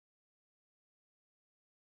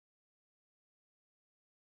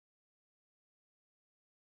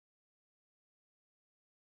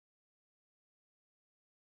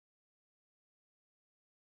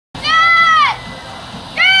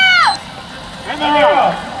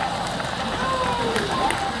now.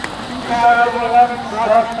 2011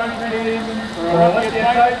 cross-country team for Olympic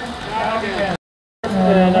night.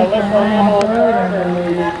 And Alyssa Hamill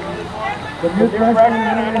the new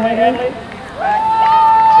freshman in Haley.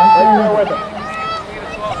 Right there with us.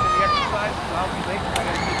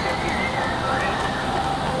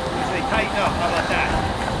 Tighten up, how about that?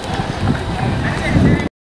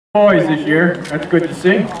 Boys this year, that's good to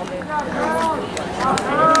see.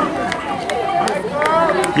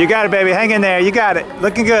 You got it, baby. Hang in there. You got it.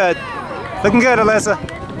 Looking good. Looking good, Alyssa.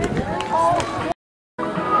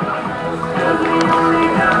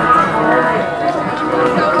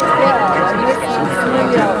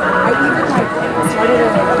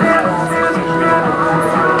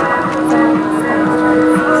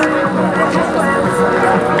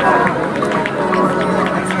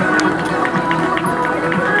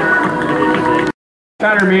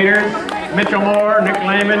 Meters, Mitchell Moore, Nick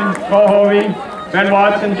Lehman, Cole Hovey, Ben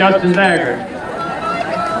Watson, Justin Zagger.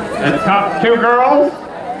 The top two girls,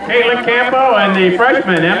 Caitlin Campo and the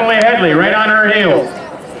freshman, Emily Headley, right on her heels.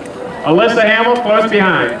 Alyssa Hamill close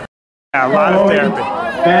behind. Yeah, a lot of therapy.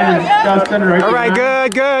 Ben and Justin right All right,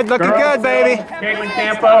 behind. good. Looking Girls, good, baby. Caitlin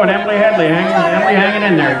Campo and Emily Headley hanging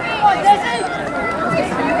in there.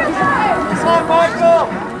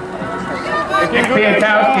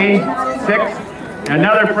 Piatowski, 6.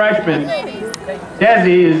 Another freshman,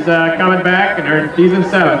 Desi, is coming back, and he's in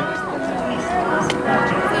 7th.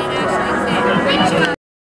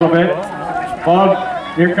 A little bit. Well,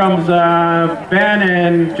 here comes Ben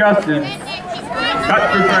and Justin.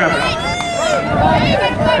 Cut through traffic.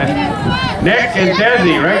 And Nick and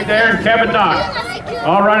Desi right there, and Kevin Knox,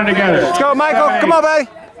 all running together. Let's go, Michael. Come on, buddy.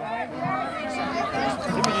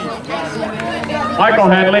 Michael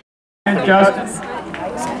Headley and Justin.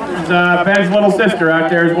 Ben's little sister out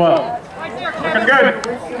there as well. Looking good.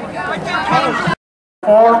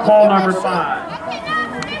 4, pole number 5.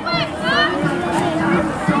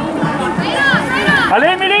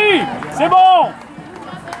 Allez, Mélie, c'est bon.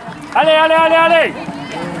 Allez.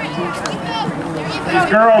 These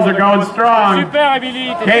girls are going strong. Super,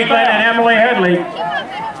 Emily. Caitlin and Emily Headley.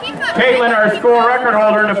 Caitlin, our school record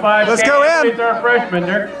holder in the 5K. Let's go in. Emily's our freshman.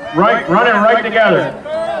 They're running right together.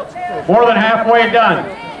 More than halfway done.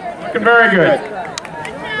 Looking very good.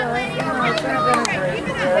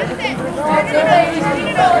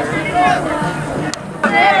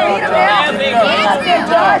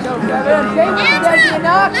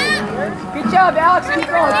 Good job, Alex. Keep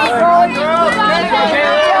going. Good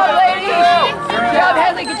job, ladies. Good job,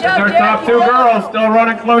 Headley. Good job, Our top 2 girls still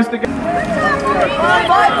running close together.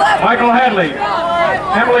 Michael Headley,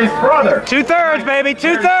 Emily's brother. 2/3, baby.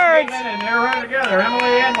 2/3. And they're running together,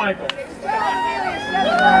 Emily and Michael.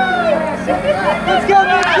 Let's go,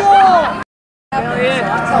 Mitchell! That's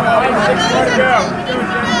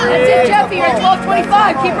it, Jeffy. You're at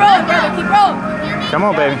 12:25. Keep rolling, brother. Keep rolling. Come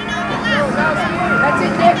on, baby. That's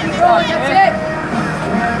it, Nick. Keep rolling. That's it.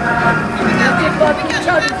 That's it, bud. Keep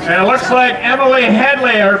chugging. And it looks like Emily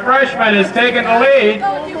Headley, our freshman, is taking the lead.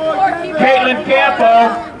 Caitlin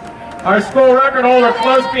Campo, our school record holder,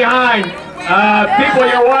 close behind. People,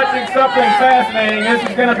 you're watching something fascinating. This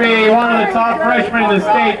is going to be one of the top freshmen in the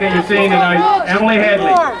state that you're seeing tonight, Emily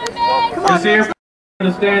Headley. You see her in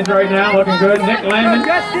the stands right now, looking good. Nick Lehman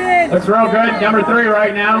looks real good, number 3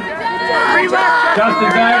 right now.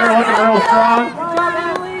 Justin Zagger looking real strong.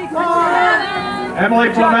 Emily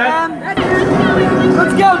Clement.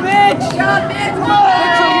 Let's go, Mitch! Good job, Mitch!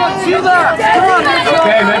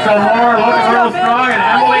 Okay, Mitchell Moore looking real strong, and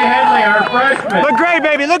Emily Headley, our freshman. Look great,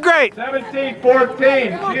 baby. Look great.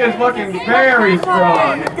 17-14. She is looking very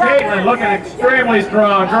strong. And Caitlin looking extremely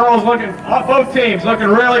strong. Girls looking, both teams looking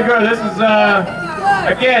really good. This is,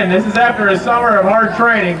 again, this is after a summer of hard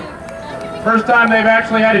training. First time they've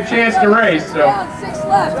actually had a chance to race. So. 6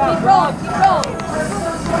 left. Keep rolling. Keep rolling.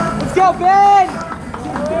 Let's go, Ben!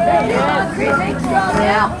 Great job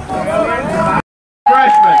now.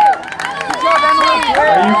 Freshman. Good job, Emily. Are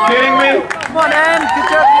you kidding me? Come on, Em. Good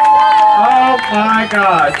job. Oh my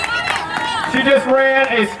God. She just ran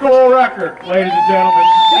a school record, ladies and gentlemen.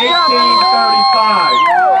 18:35.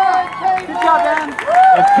 Good job, Em.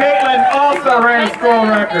 And Caitlin also ran a school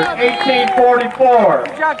record, 18:44.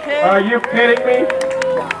 Good job, Kate. Are you kidding me?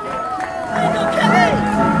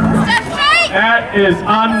 That is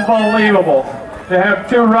unbelievable to have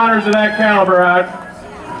 2 runners of that caliber out.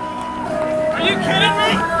 Are you kidding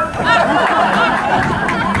me?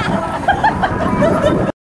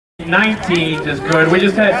 19 is good. We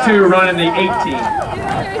just had 2 running the 18.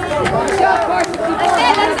 Good job, Carson. Keep going.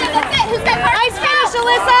 That's it. Who's got nice finish,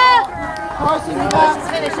 Alyssa? Carson, you Just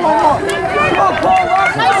finish it.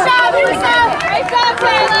 Nice job, Alyssa.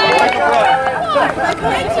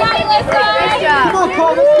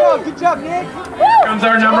 Cole, let's go. Good job, Nick. Comes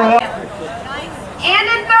our number 1. And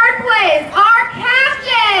in third place, our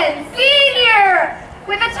captain, senior,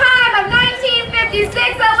 with a time of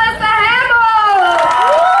 19:56, Alyssa Hamill.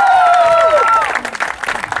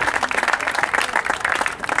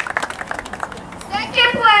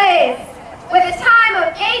 Second place, with a time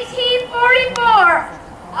of 18:44,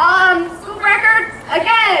 school record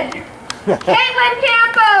again, Caitlin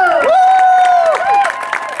Campo.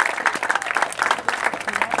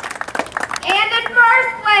 And in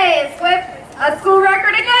first place, with a school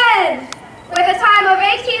record again, with a time of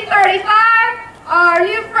 18:35, our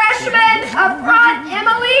new freshman up front,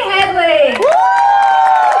 Emily Headley.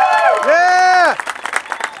 Yeah!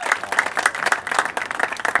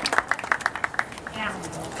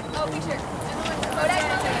 Oh, picture.